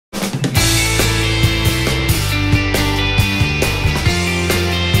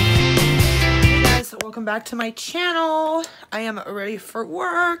welcome back to my channel. I am ready for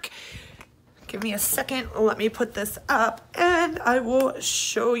work. Give me a second, let me put this up and I will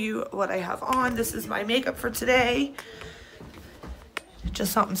show you what I have on. This is my makeup for today.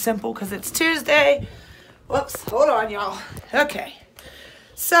 Just something simple because it's Tuesday. Whoops, hold on y'all. Okay,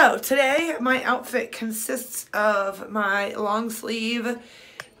 so today my outfit consists of my long sleeve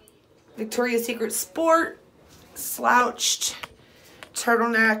Victoria's Secret Sport slouched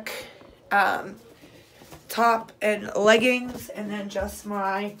turtleneck top and leggings, and then just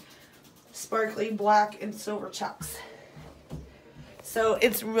my sparkly black and silver chucks. So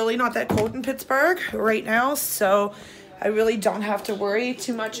it's really not that cold in Pittsburgh right now, so I really don't have to worry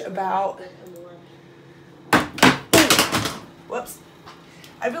too much about whoops.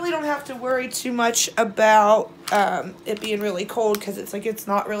 I really don't have to worry too much about it being really cold, because it's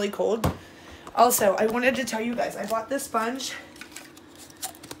not really cold. Also, I wanted to tell you guys, I bought this sponge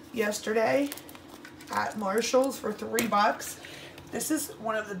yesterday at Marshall's for $3. This is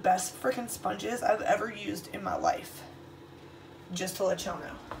one of the best freaking sponges I've ever used in my life. Just to let y'all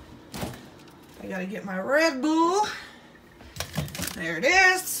know. I gotta get my Red Bull. There it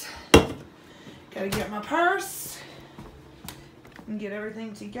is. Gotta get my purse and get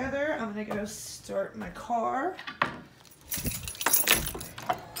everything together. I'm gonna go start my car.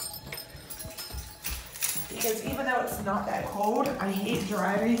 Because even though it's not that cold, I hate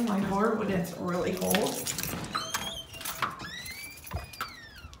driving my car when it's really cold.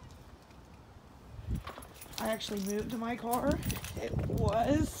 I actually moved my car. It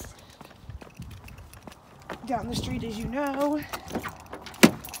was down the street, as you know,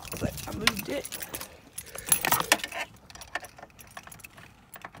 but I moved it.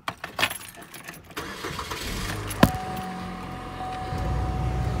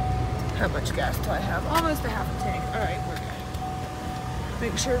 How much gas do I have? Almost a half a tank. All right, we're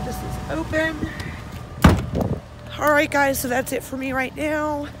good. Make sure this is open. All right, guys, so that's it for me right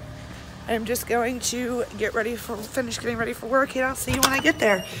now. I'm just going to finish getting ready for work, and I'll see you when I get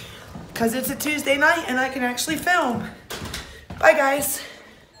there. Because it's a Tuesday night, and I can actually film. Bye, guys.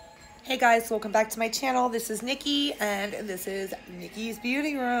 Hey, guys, welcome back to my channel. This is Nikki, and this is Nikki's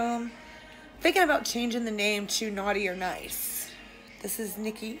Beauty Room. Thinking about changing the name to Naughty or Nice. This is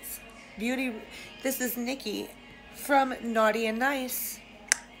Nikki's Beauty. This is Nikki from Naughty and Nice.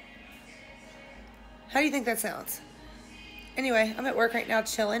 How do you think that sounds? Anyway, I'm at work right now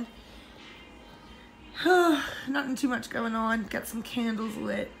chilling. Nothing too much going on. Got some candles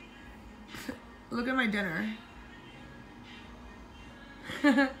lit. Look at my dinner.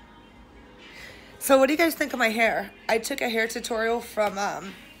 So what do you guys think of my hair? I took a hair tutorial from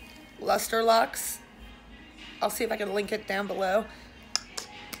Luster Locks. I'll see if I can link it down below.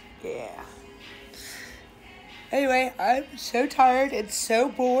 Yeah. Anyway, I'm so tired and so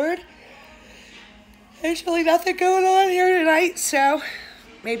bored. There's really nothing going on here tonight, so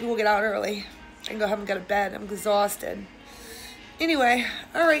maybe we'll get out early. I can go home and go to bed. I'm exhausted. Anyway,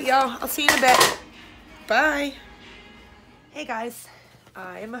 alright y'all. I'll see you in a bit. Bye. Hey guys.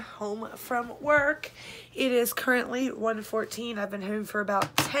 I'm home from work. It is currently 1:14. I've been home for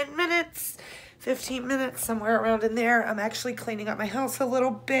about 10 minutes. 15 minutes, somewhere around in there. I'm actually cleaning up my house a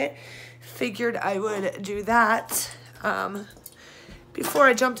little bit. Figured I would do that before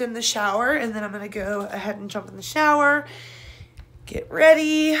I jumped in the shower, and then I'm gonna go ahead and jump in the shower, get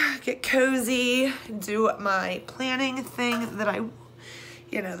ready, get cozy, do my planning thing that I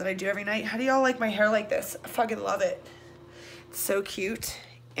do every night. How do y'all like my hair like this? I fucking love it. It's so cute.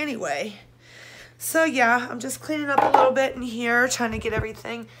 Anyway, so yeah, I'm just cleaning up a little bit in here, trying to get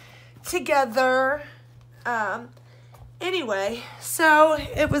everything together. Anyway, so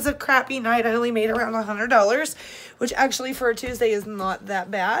it was a crappy night. I only made around $100, which actually for a Tuesday is not that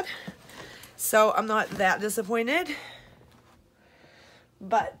bad. So I'm not that disappointed.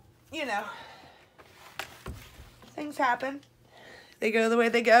 But, you know, things happen. They go the way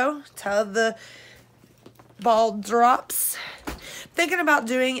they go till the ball drops. Thinking about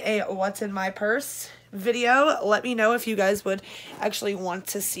doing a what's in my purse video. Let me know if you guys would actually want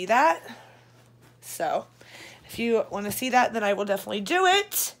to see that. So if you want to see that, then I will definitely do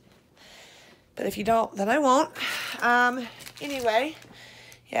it. But if you don't, then I won't. Anyway,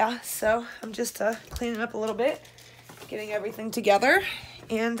 yeah, so I'm just cleaning up a little bit, getting everything together,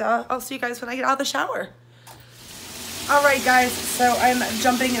 and I'll see you guys when I get out of the shower. Alright guys, so I'm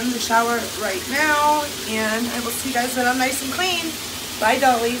jumping in the shower right now, and I will see you guys when I'm nice and clean. Bye,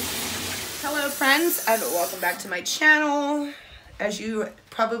 dollies. Hello friends, and welcome back to my channel. As you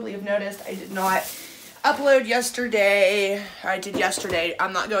probably have noticed, I did not upload yesterday. I did yesterday.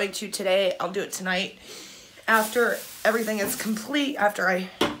 I'm not going to today. I'll do it tonight after everything is complete, after I,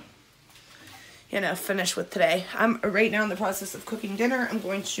 you know, finish with today. I'm right now in the process of cooking dinner. I'm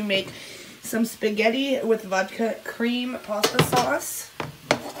going to make some spaghetti with vodka cream pasta sauce.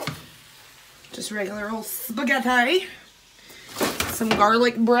 Just regular old spaghetti. Some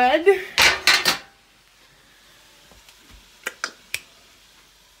garlic bread.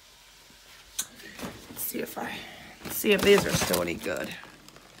 Let's see if these are still any good.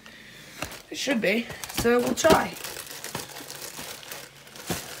 It should be, so we'll try.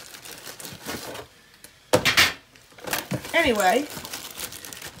 Anyway,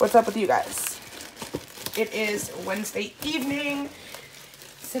 what's up with you guys? It is Wednesday evening,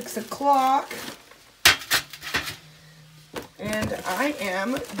 6 o'clock, and I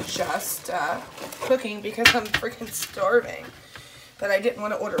am just cooking because I'm freaking starving. But I didn't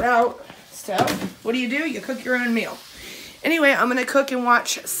want to order out, so what do? You cook your own meal. Anyway, I'm going to cook and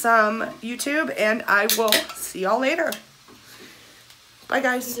watch some YouTube, and I will see y'all later. Bye,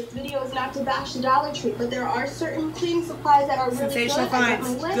 guys. This video is not to bash the Dollar Tree, but there are certain cleaning supplies that are really Sensational good. finds.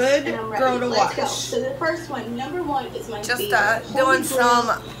 I got my list, Good and I'm ready. girl to Let's watch. go. So the first one, number one, is my Just favorite. doing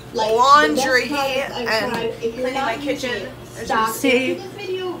some laundry and cleaning my kitchen. As you can see,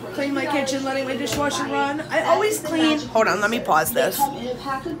 clean my kitchen, letting my dishwasher run. I always clean. Hold on, let me pause this. They come in a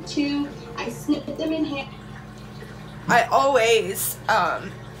pack of 2. I snip them in hand. I always,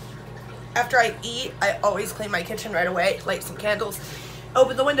 after I eat, I always clean my kitchen right away. Light some candles.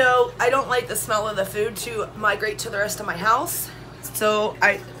 Open the window. I don't like the smell of the food to migrate to the rest of my house. So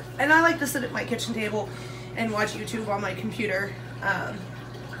I like to sit at my kitchen table and watch YouTube on my computer.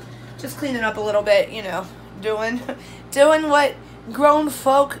 Just cleaning up a little bit, you know, doing what grown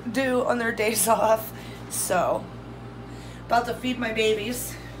folk do on their days off. So, about to feed my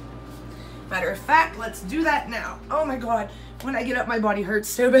babies. Matter of fact, let's do that now. Oh my God, when I get up, my body hurts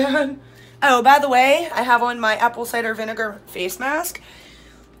so bad. Oh, by the way, I have on my apple cider vinegar face mask.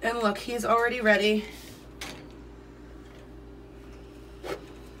 And look, he's already ready.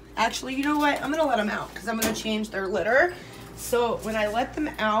 Actually, you know what? I'm gonna let them out because I'm gonna change their litter. So when I let them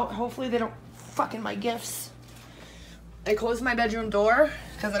out, hopefully they don't fuck in my gifts. I close my bedroom door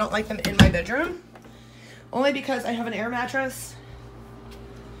because I don't like them in my bedroom. Only because I have an air mattress,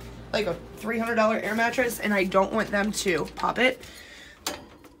 like a $300 air mattress, and I don't want them to pop it.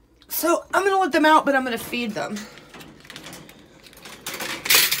 So I'm gonna let them out, but I'm gonna feed them.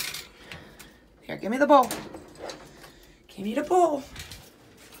 Here, give me the bowl. Give me the bowl.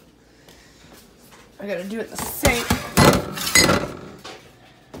 I gotta do it in the sink.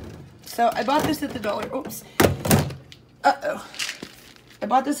 So I bought this at the oops. Uh-oh. I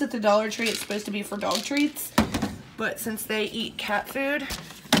bought this at the Dollar Tree. It's supposed to be for dog treats, but since they eat cat food,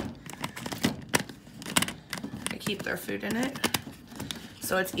 I keep their food in it,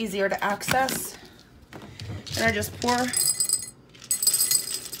 so it's easier to access. And I just pour a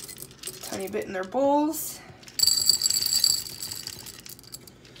tiny bit in their bowls.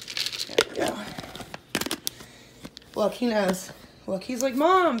 There we go. Look, he knows. Look, he's like,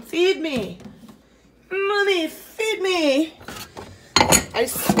 Mom, feed me. Mommy, feed me. I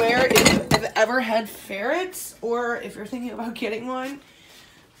swear, if you've ever had ferrets, or if you're thinking about getting one,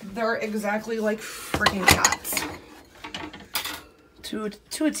 they're exactly like freaking cats. To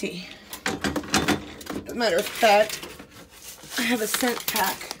a T. As a matter of fact, I have a scent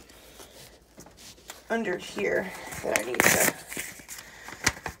pack under here that I need to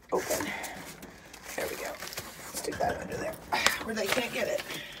open. There we go. Stick that under there where they can't get it.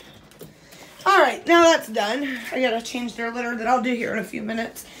 Alright, now that's done. I gotta change their litter that I'll do here in a few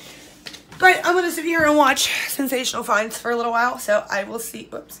minutes. But I'm gonna sit here and watch Sensational Finds for a little while. So I will see,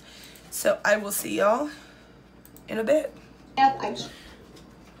 So I will see y'all in a bit.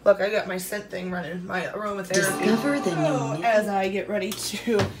 Look, I got my scent thing running, my aromatherapy. Discover the new as I get ready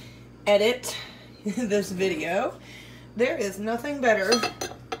to edit this video. There is nothing better,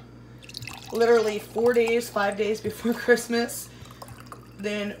 literally 4 days, 5 days before Christmas,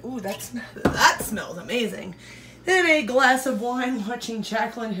 than, ooh, that smells amazing, than a glass of wine watching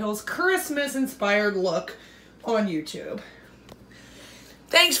Jaclyn Hill's Christmas-inspired look on YouTube.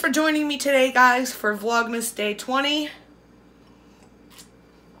 Thanks for joining me today, guys, for Vlogmas Day 20.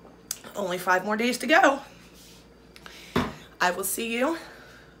 Only 5 more days to go. I will see you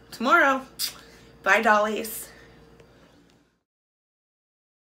tomorrow. Bye, dollies.